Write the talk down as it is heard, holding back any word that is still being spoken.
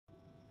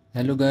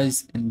Hello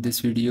guys, in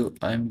this video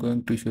I'm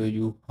going to show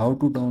you how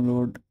to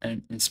download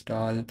and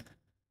install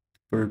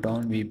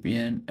Proton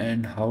VPN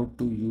and how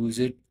to use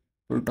it.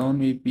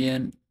 Proton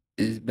VPN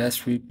is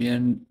best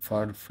VPN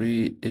for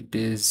free. It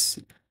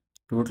is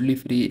totally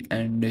free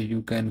and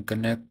you can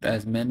connect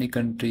as many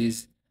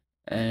countries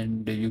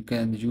and you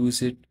can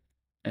use it.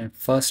 And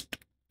first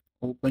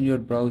open your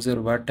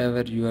browser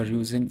whatever you are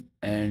using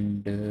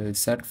and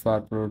search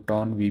for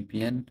Proton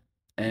VPN,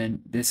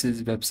 and this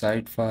is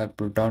website for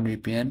Proton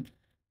VPN.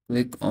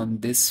 Click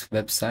on this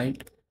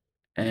website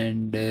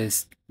and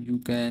you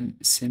can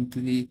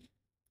simply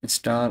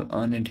install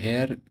on it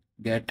here,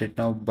 get it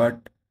now,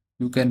 but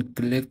you can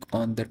click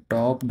on the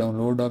top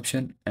download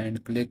option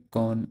and click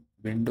on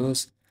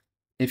Windows.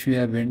 If you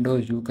have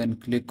Windows you can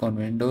click on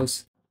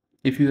Windows.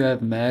 If you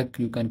have Mac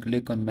you can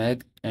click on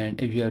Mac,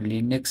 and if you have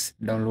Linux,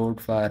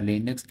 download for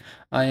Linux.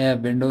 I have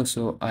Windows,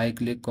 so I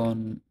click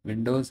on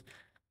Windows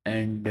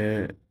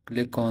and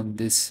click on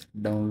this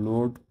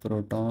download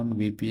Proton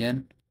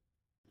VPN.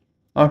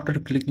 After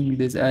clicking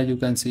this, as you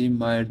can see,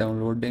 my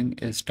downloading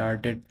is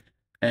started,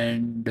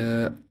 and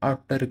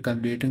after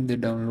completing the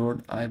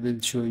download I will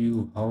show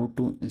you how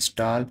to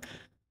install.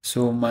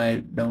 So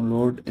my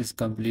download is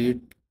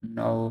complete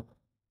now.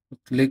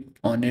 Click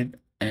on it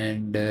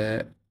and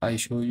I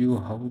show you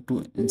how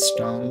to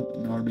install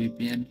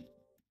NordVPN.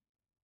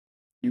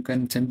 You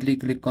can simply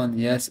click on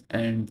yes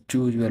and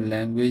choose your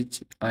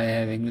language. I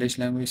have English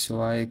language,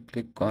 so I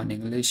click on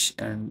English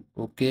and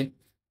OK.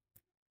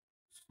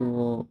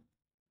 So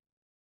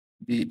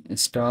the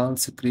install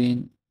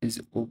screen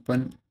is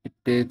open. It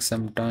takes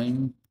some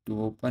time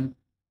to open,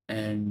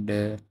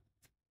 and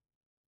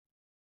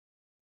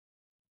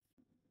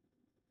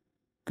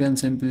can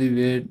simply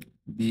wait.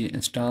 The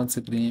install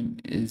screen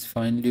is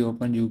finally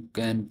open. You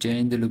can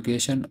change the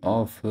location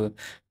of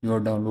your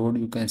download.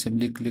 You can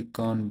simply click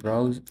on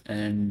browse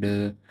and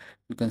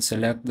you can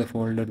select the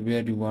folder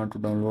where you want to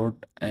download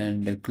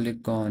and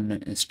click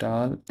on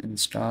install,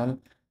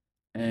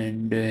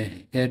 and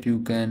here you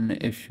can,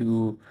 if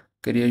you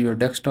create your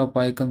desktop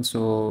icon,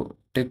 so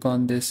click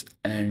on this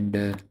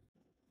and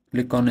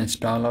click on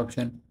install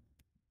option.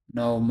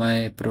 Now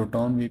my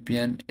Proton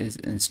VPN is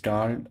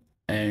installed,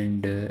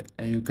 and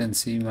you can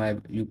see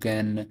you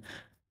can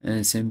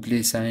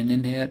simply sign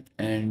in here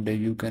and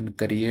you can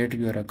create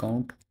your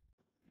account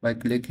by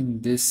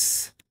clicking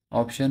this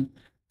option.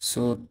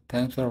 So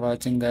thanks for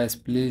watching guys.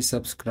 Please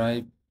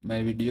subscribe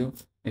my video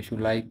if you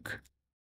like.